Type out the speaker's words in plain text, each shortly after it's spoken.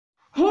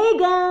Hey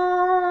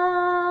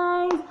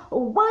guys,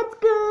 what's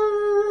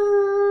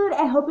good?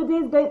 I hope your day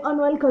is going on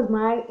well because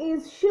mine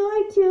is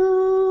sure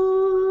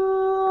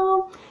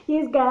too.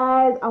 Yes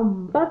guys,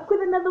 I'm back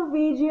with another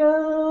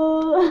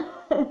video.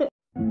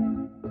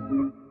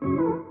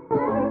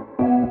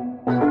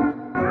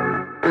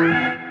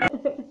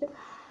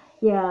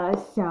 Yeah,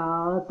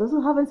 so those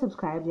who haven't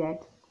subscribed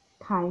yet,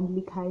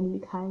 kindly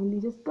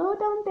just go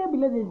down there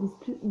below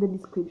the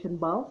description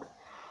box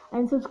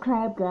and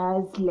subscribe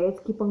guys. Let's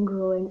keep on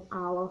growing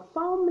our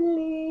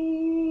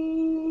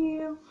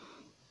family.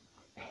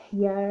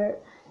 Yeah.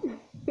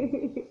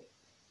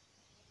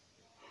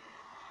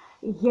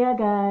 Yeah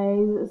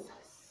guys,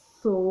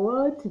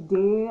 so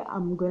today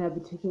I'm gonna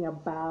be talking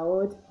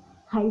about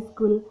high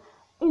school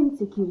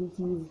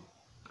insecurities.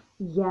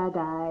 Yeah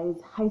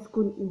guys, high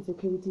school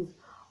insecurities.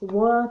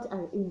 What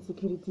are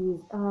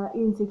insecurities?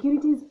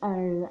 Insecurities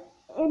are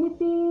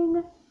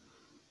anything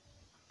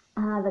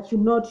that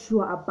you're not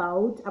sure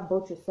about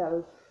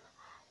yourself.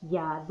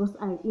 Yeah, those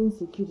are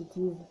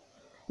insecurities.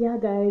 Yeah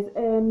guys,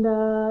 and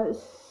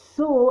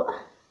so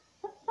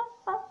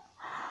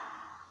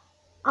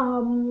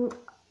um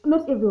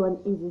not everyone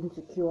is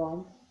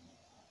insecure.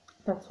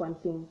 That's one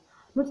thing.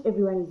 Not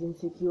everyone is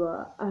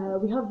insecure.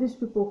 We have these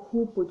people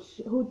who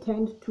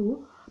tend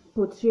to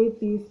portray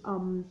this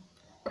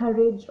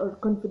courage or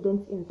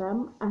confidence in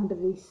them, and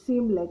they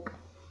seem like,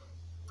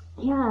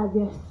 yeah,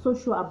 they're so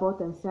sure about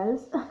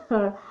themselves.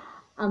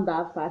 I'm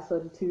that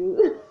person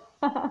too.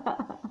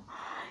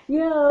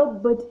 Yeah,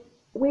 but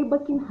way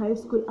back in high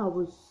school, I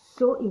was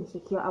so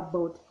insecure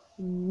about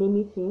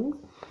many things.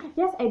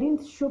 Yes, I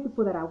didn't show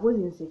people that I was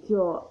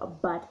insecure,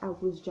 but I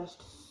was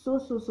just so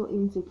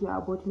insecure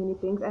about many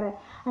things, and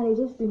I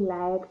just didn't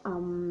like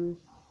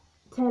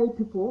tell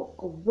people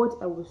of what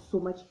I was so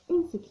much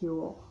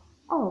insecure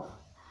of.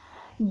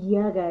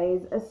 Yeah,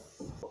 guys.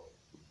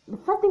 The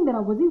first thing that I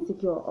was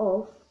insecure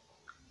of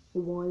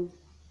was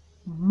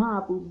my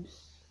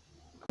boobs.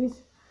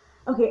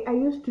 Okay, I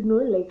used to know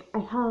like I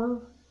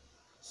have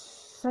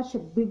such a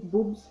big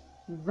boobs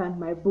than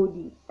my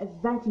body.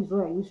 That is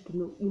what I used to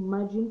know.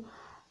 Imagine,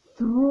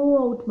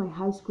 throughout my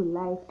high school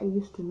life I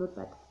used to know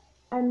that.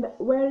 And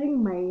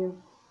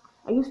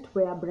I used to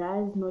wear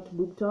bras, not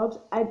boob tops.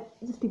 I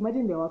just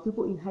imagine there were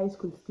people in high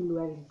school still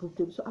wearing boob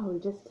tops, so I will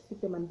just see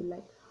them and be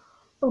like,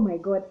 oh my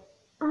god,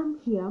 I'm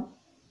here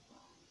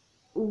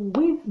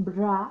with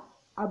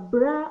a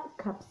bra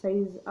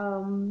capsize.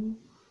 uh,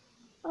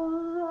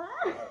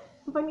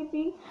 Funny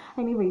thing,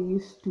 I never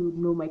used to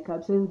know my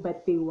capsules,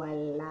 but they were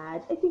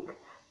large. I think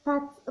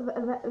that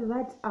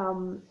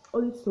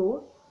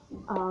also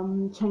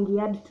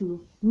changiad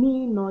to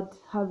me not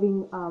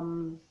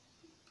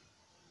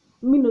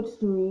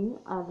knowing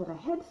that I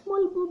had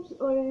small boobs,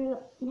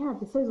 or yeah,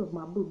 the size of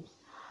my boobs.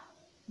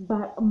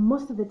 But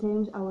most of the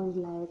times I was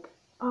like,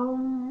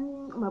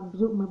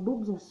 my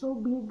boobs are so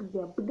big,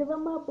 they're bigger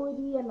than my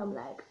body, and I'm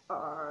like,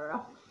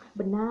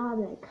 but now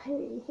they're like,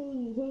 hey,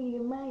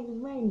 you're mine,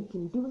 you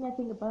can do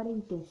nothing about it,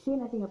 you can say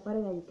nothing about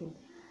it, and you can,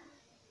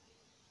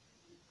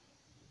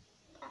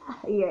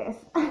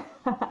 yes.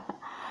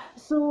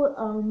 So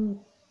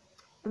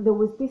there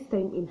was this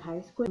time in high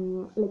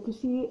school, like you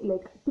see,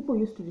 like people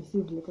used to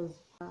receive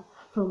letters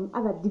from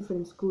other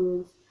different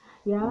schools.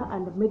 Yeah,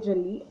 and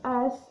majorly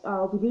us,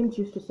 we didn't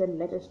used to send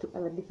letters to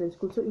other different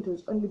schools, so it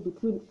was only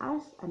between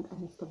us and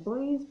Mr.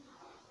 Boys.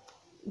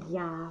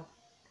 Yeah,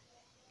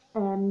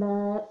 and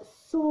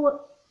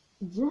so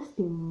just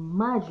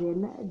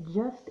imagine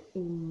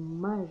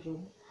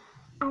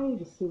I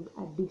received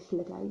a diss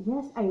letter.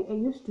 Yes, I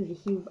used to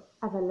receive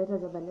other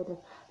letters.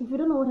 If you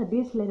don't know what a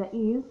diss letter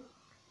is,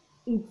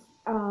 it's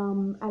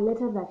a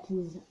letter that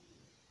is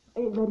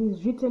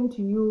written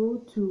to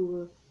you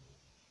to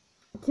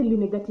tell you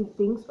negative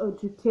things or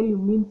to tell you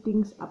mean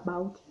things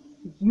about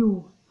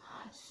you.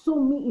 So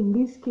me, in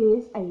this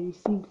case, I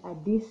received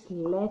this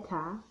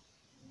letter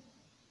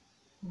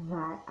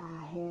that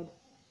I had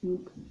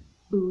big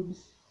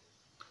boobs,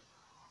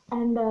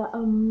 and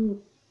the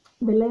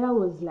letter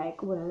was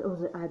like, well, it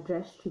was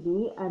addressed to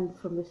me, and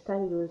from the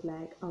start it was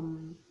like,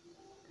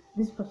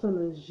 this person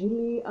was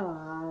really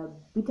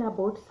bitter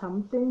about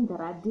something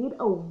that I did,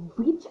 or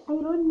which I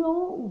don't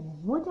know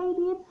what I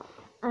did.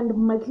 And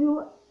mind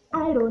you,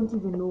 I don't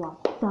even know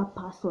that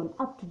person.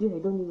 Up to date, I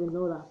don't even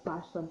know that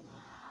person.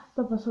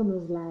 The person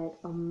was like,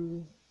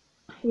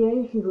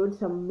 yeah, he wrote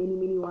some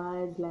many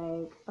words,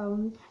 like,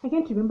 I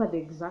can't remember the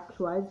exact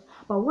words,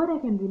 but what I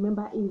can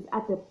remember is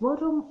at the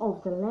bottom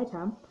of the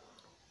letter,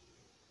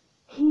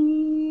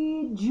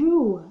 he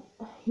drew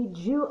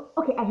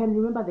okay, I can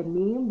remember the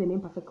name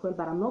perfectly well,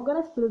 but I'm not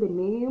gonna spell the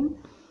name.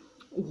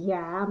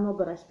 Yeah, I'm not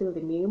gonna spell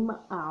the name.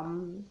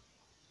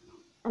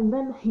 And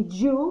then he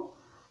drew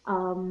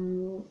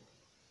some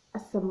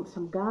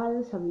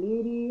girl, some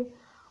lady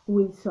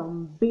with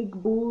some big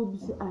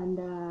boobs, and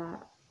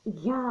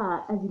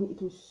yeah, as in, it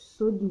was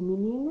so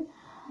demeaning.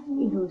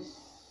 It was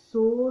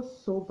so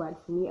bad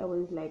for me. I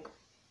was like,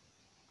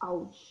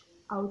 ouch.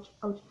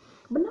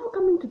 But now,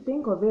 coming to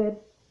think of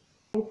it,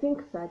 I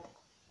think that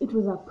it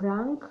was a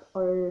prank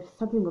or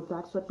something of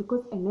that sort,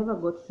 because I never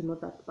got to know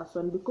that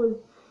person. Because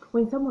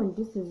when someone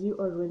disses you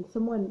or when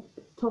someone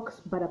talks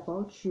bad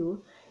about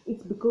you,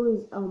 it's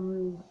because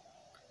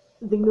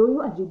they know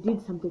you and you did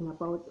something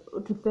about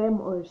to them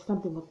or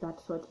something of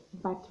that sort.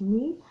 But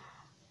me,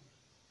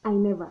 I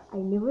never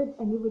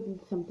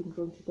did something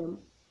wrong to them.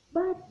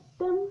 But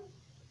them,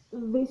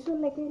 they saw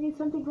like I did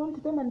something wrong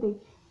to them and they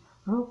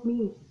wrote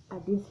me a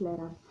diss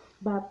letter.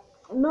 But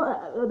no,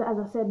 as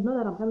I said, now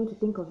that I'm coming to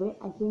think of it,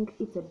 I think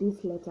it's a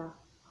diss letter.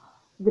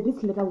 The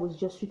diss letter was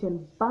just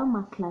written by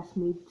my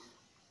classmates,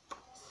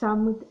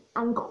 some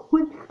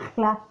uncle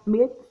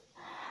classmates.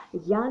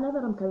 Yeah, now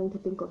that I'm coming to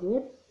think of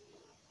it,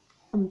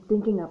 I'm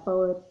thinking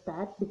about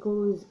that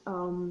because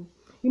the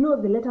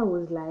letter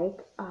was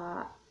like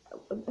I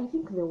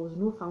think there was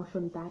no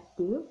function that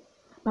day,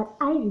 but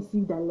I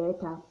received a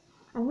letter,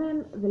 and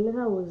then the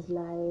letter was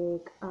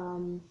like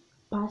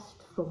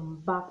passed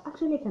from back.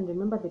 Actually, I can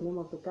remember the name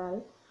of the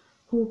girl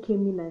who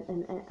came in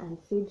and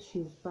said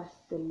she's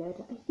passed the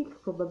letter. I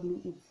think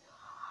probably it's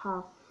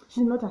her.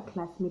 She's not a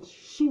classmate.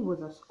 She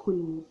was a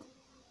schoolmate.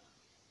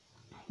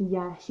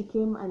 Yeah, she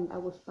came and I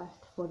was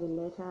passed for the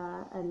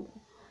letter, and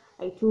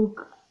I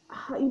took,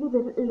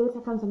 the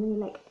letter comes and then you're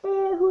like,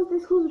 hey, who's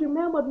this? Who's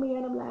remembered me?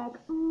 And I'm like,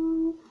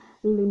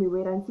 let me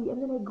wait and see.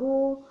 And then I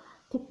go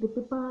take the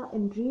paper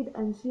and read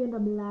and see, and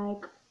I'm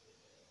like,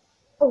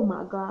 oh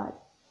my god,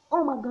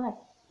 oh my god,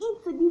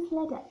 it's a this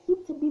letter,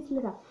 it's a this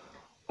letter.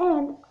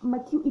 And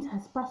Matthew, it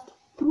has passed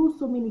through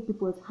so many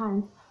people's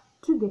hands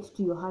to get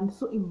to your hand.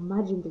 So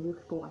imagine the way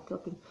people were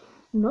talking.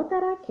 Not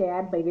that I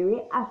cared, by the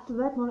way. After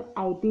that moment,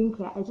 I didn't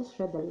care. I just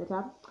read the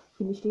letter,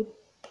 finished it,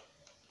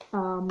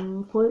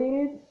 folded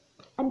it,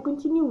 and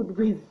continued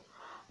with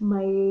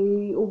my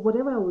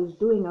whatever I was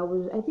doing.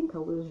 I think I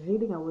was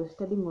reading, I was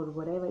studying, or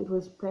whatever. It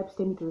was preps,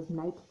 then it was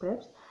night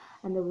preps,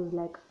 and I was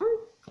like,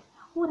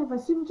 whatever.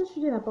 So you just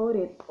reading about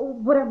it. Oh,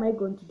 what am I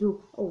going to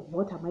do? Oh,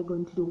 what am I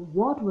going to do?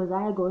 What was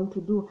I going to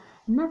do?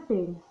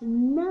 Nothing.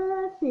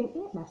 Na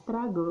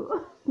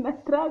struggle. Na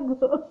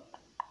struggle.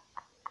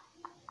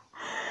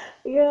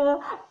 Yeah,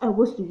 I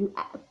was to do.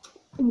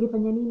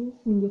 Ningefanya nini,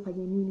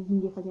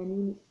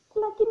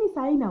 lakini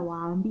saa hii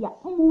nawaambia,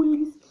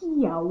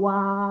 mulisikia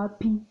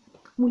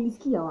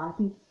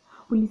wapi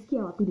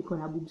niko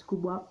na boobs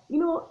kubwa,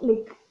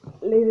 like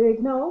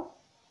now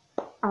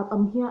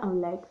I'm here,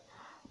 I'm like,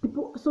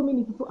 so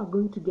many people are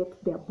going to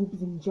get their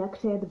boobs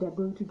injected, they're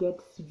going to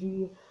get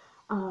surgery,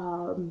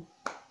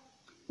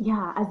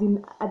 yeah, as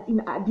in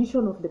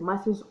addition of the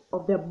masses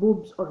of their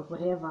boobs or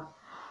whatever.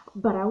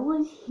 But I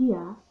was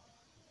here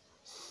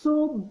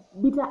so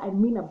bitter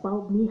and mean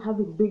about me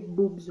having big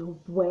boobs.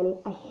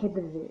 Well, I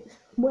hated it.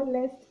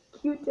 Smallest,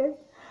 cutest,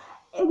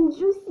 and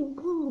juicy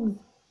boobs.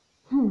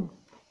 You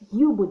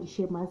body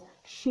shamers,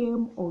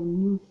 shame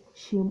on you,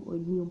 shame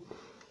on you.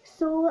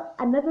 So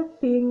another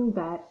thing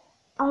that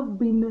I've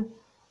been,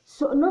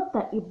 so not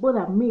that it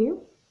bothered me,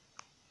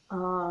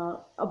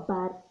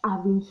 but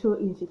I've been so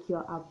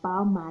insecure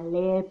about my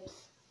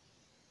lips.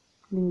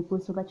 Let me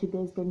post so that you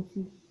guys can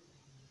see.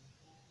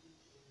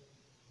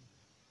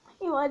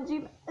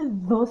 Imagine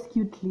those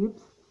cute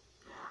lips.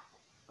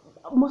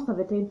 Most of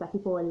the times that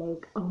people were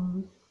like,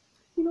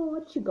 you know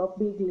what, you got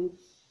big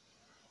lips,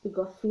 you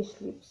got fish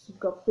lips, you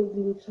got big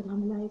lips, and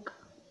I'm like,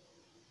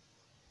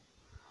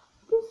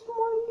 these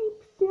small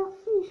lips, they're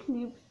fish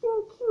lips,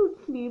 they're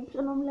cute lips,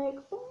 and I'm like,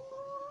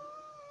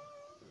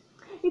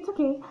 it's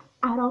okay,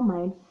 I don't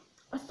mind.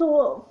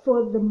 So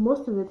for the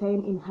most of the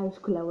time in high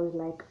school, I was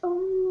like,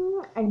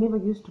 I never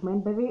used to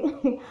mind, but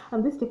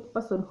I'm this type of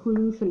person who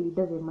usually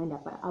doesn't mind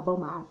about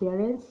my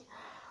appearance.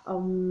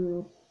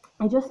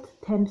 I just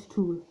tend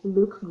to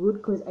look good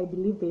because I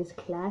believe there's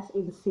class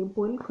in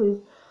simple.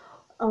 Because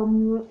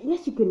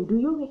yes, you can do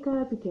your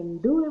makeup, you can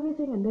do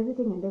everything,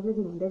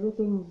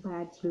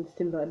 but you'll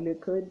still not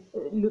look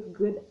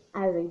good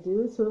as I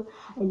do. So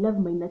I love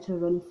my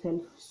natural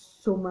self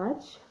so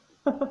much.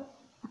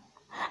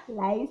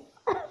 Lies.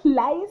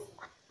 Lies.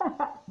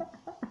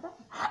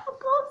 Of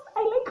course,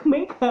 I like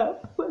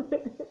makeup.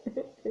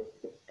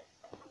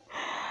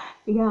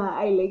 Yeah,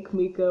 I like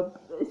makeup.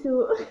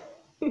 So,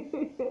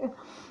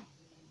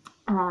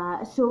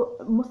 so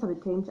most of the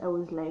times I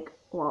was like,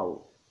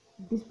 wow,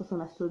 this person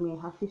has told me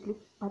I have fish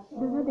lips, but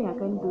there's nothing I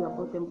can do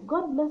about them.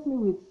 God bless me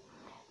with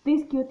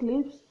these cute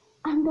lips,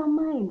 and they're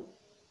mine,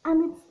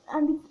 and it's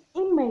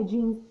in my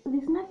genes.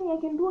 There's nothing I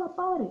can do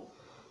about it.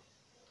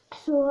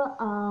 So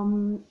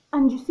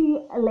and you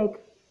see, like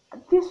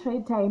this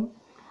right time,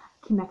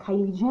 kina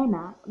Kylie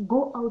Jenner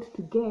go out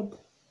to get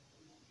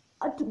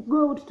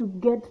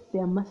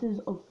their muscles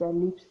of their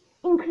lips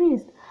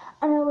increased,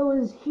 and I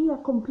was here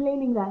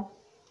complaining that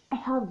I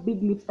have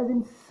big lips, as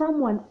in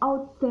someone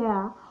out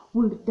there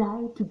would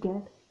die to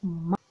get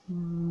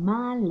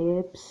my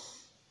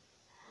lips,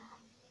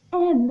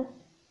 and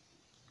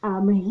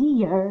I'm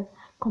here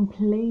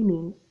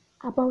complaining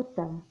about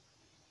them.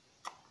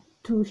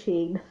 Too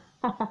shade.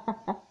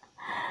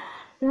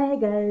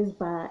 Right guys,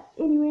 but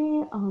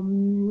anyway,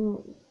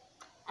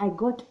 I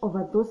got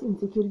over those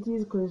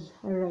insecurities, because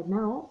right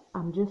now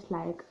I'm just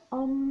like,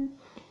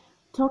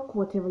 talk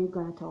whatever you're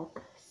gonna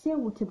talk, say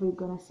whatever you're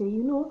gonna say.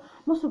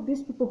 Most of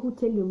these people who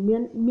tell you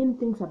mean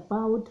things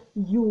about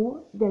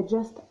you, they're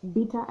just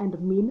bitter and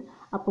mean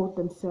about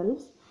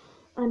themselves,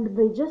 and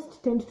they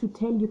just tend to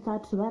tell you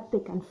that so that they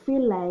can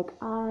feel like,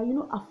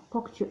 I've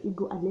poked your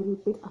ego a little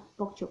bit, I've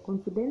poked your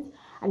confidence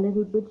a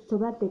little bit, so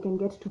that they can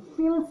get to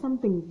feel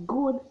something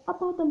good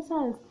about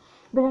themselves.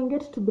 They can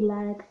get to be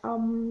like,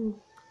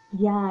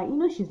 yeah,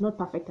 she's not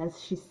perfect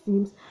as she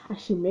seems, as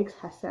she makes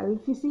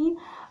herself, you see.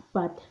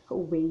 But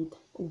wait,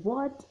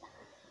 what?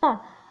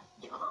 Ah,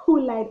 you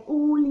like,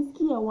 oh,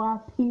 liskia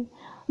wapi?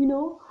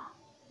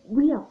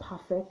 We are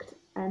perfect,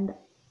 and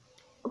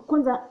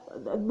kwanza,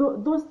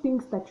 those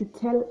things that you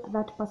tell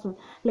that person,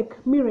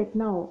 like me right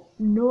now,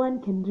 no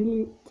one can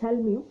really tell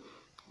me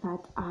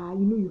that,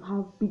 you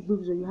have big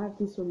boobs, or you have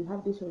this, or you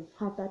have this, or you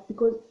have that,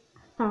 because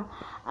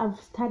I've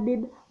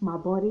studied my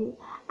body.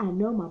 I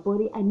know my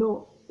body. I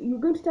know you're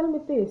going to tell me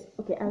this.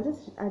 Okay, I'll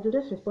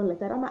just respond like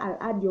that. I'll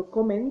add your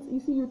comments. You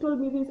see, you told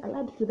me this, I'll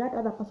add to that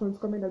other person's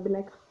comment. I'll be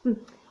like,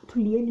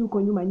 tulieni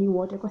huko nyuma nyi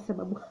wote, kwa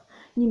sababu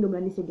nyinyi ndo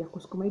mnanisaidia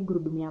kusukuma hii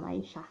gurudumu ya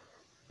maisha.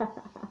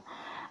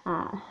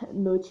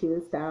 No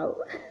chill style.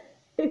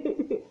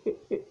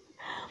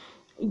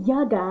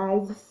 Yeah,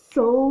 guys,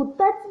 so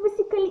that's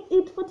basically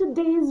it for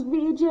today's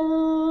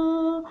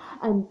video.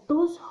 And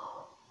those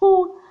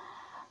who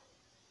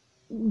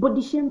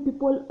body shame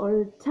people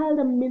or tell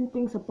them mean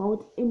things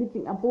about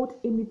anything,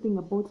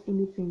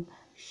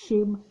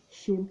 shame,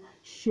 shame,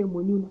 shame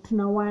on you.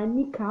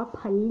 Tunawaanika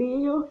hapa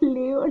leo.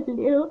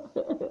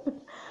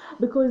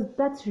 Because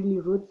that's really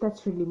rude,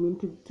 that's really mean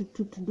to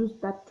do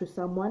that to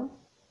someone,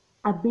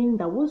 a being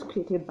that was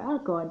created by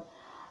God,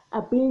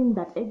 a being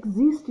that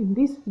exists in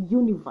this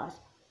universe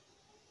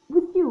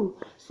with you.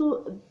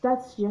 So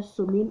that's just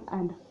so mean.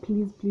 And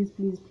please, if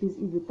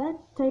you're that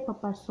type of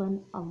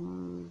person,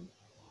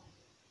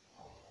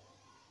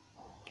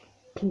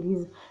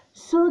 please.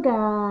 So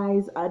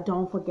guys,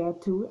 don't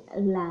forget to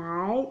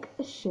like,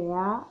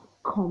 share,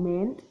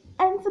 comment,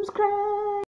 and subscribe.